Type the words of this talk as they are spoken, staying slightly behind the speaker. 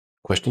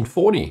Question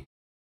 40.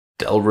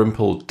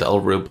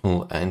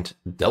 Dalrymple, and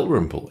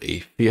Dalrymple, a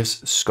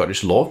fierce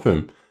Scottish law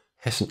firm,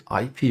 has an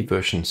IP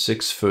version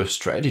 6 first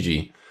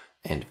strategy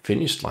and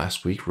finished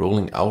last week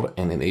rolling out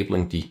and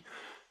enabling the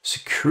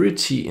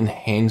Security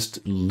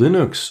Enhanced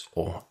Linux,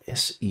 or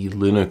SE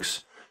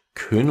Linux,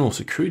 kernel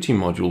security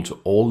module to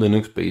all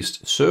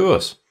Linux-based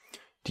servers.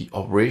 The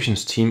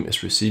operations team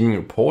is receiving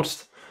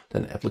reports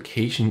that an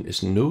application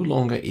is no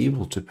longer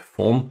able to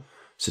perform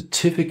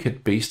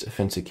certificate-based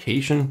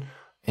authentication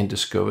and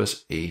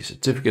discovers a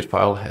certificate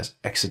file has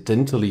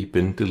accidentally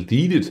been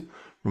deleted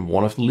from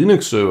one of the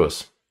Linux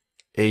servers.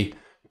 A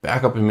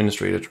backup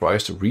administrator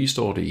tries to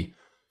restore the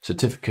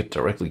certificate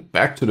directly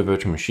back to the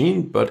virtual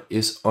machine, but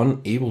is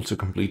unable to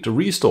complete the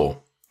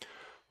restore.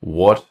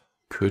 What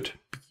could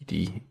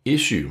be the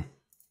issue?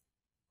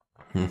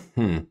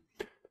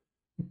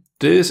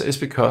 This is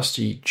because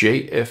the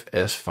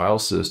JFS file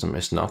system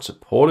is not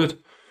supported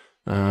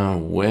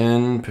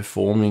when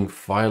performing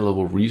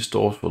file-level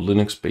restores for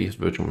Linux-based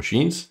virtual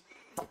machines.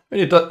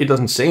 And it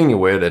doesn't say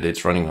anywhere that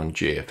it's running on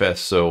JFS,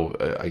 so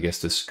I guess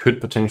this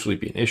could potentially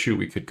be an issue.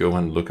 We could go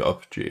and look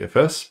up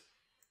JFS.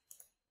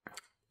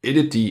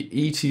 Edit the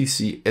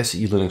etc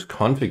SE Linux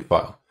config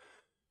file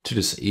to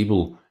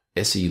disable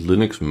SE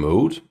Linux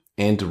mode,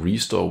 and the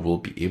restore will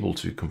be able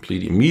to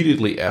complete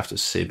immediately after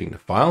saving the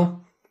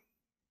file.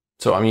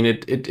 So, I mean,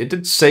 it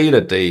did say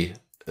that they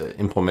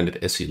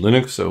implemented SE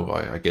Linux, so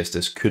I guess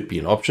this could be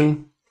an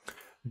option.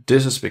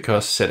 This is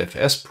because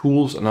ZFS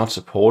pools are not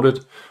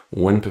supported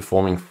when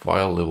performing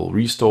file-level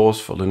restores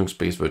for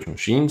Linux-based virtual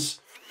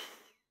machines.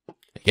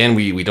 Again,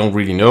 we don't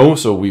really know,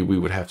 so we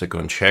would have to go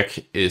and check,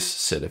 is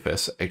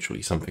ZFS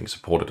actually something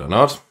supported or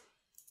not.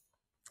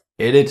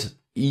 Edit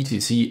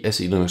etc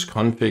SE Linux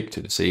config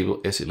to disable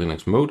SE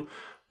Linux mode,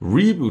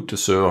 reboot the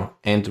server,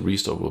 and the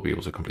restore will be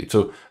able to complete.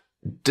 So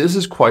this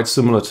is quite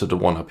similar to the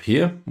one up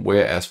here,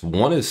 whereas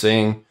one is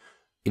saying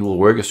it will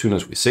work as soon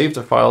as we save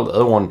the file. The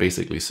other one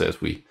basically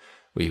says we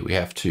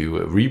have to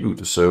reboot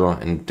the server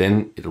and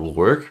then it will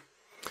work.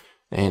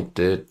 And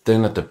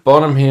then at the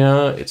bottom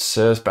here, it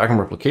says backend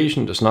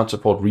replication does not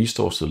support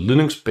restores to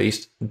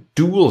Linux-based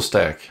dual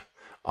stack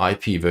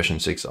IP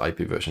version 6, IP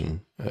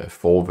version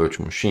 4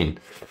 virtual machine.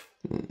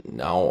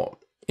 Now,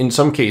 in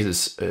some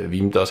cases,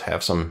 Veeam does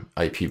have some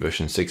IP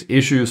version 6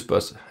 issues,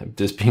 but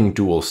this being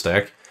dual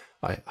stack,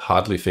 I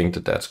hardly think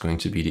that that's going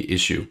to be the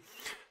issue.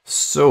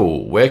 So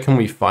where can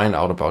we find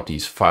out about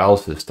these file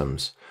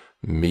systems?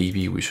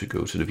 Maybe we should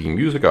go to the Veeam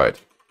user guide.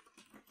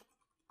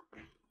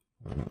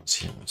 Let's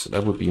see. So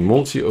that would be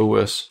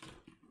multi-OS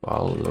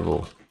file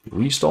level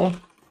restore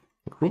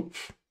group.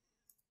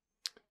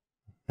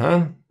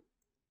 And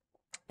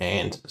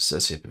it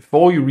says here,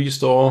 before you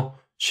restore,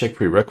 check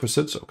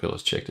prerequisites. Okay,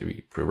 let's check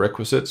the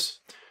prerequisites.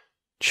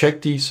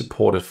 Check the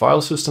supported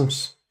file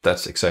systems.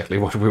 That's exactly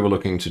what we were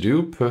looking to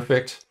do.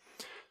 Perfect.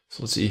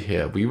 So let's see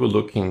here. We were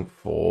looking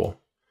for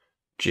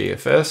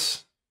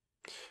JFS.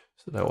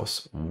 So that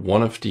was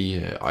one of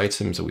the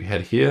items that we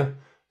had here.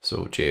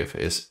 So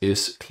JFS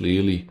is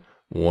clearly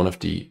one of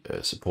the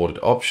supported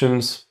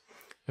options.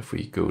 If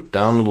we go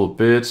down a little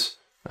bit,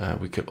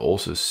 we could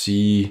also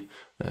see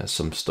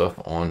some stuff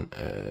on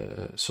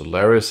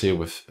Solaris here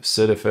with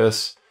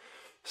ZFS.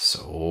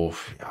 So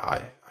yeah,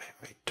 I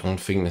don't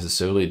think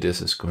necessarily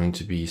this is going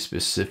to be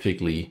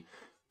specifically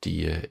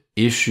the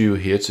issue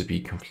here, to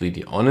be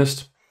completely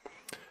honest.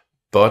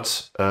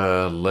 But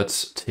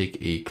let's take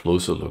a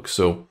closer look.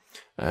 So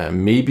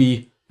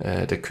maybe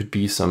there could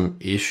be some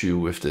issue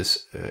with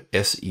this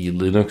SE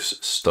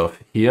Linux stuff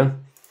here.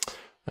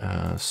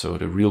 So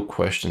the real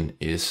question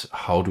is,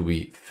 how do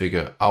we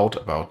figure out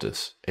about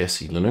this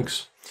SE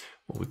Linux?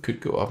 Well, we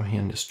could go up here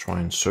and just try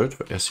and search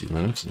for SE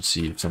Linux and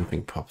see if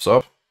something pops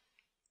up.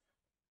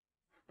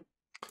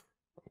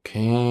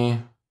 Okay.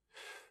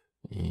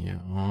 Yeah.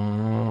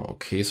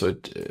 Okay, so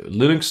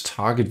Linux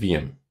target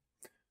VM.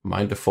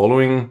 Mind the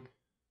following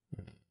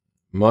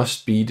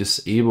must be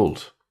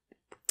disabled.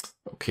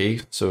 Okay,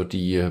 so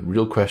the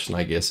real question,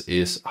 I guess,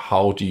 is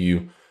how do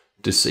you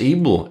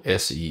disable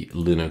SE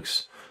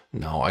Linux?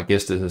 Now, I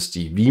guess this is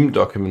the Veeam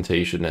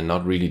documentation and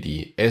not really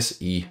the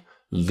SE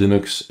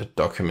Linux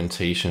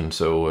documentation.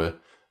 So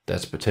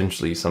that's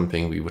potentially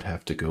something we would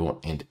have to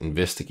go and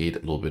investigate a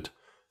little bit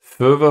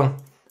further.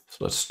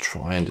 So let's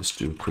try and just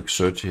do a quick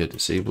search here,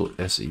 disable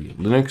SE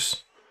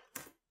Linux.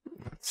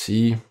 Let's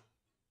see.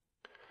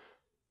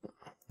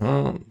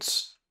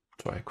 Let's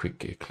try a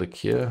quick click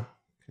here,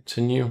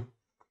 continue.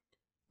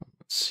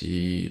 Let's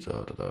see,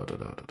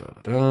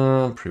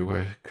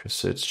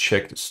 prerequisites,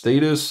 check the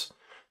status,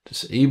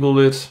 disable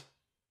it.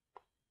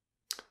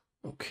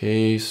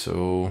 Okay,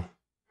 so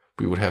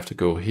we would have to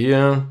go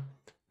here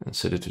and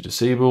set it to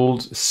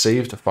disabled,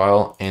 save the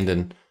file, and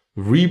then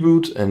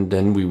reboot, and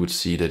then we would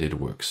see that it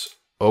works.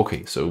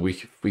 Okay, so we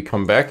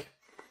come back.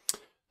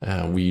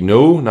 We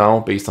know now,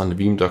 based on the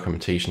Veeam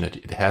documentation, that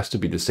it has to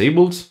be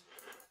disabled,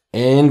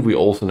 and we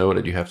also know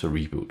that you have to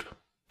reboot.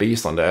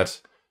 Based on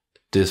that,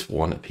 this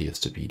one appears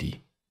to be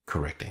the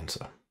correct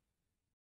answer.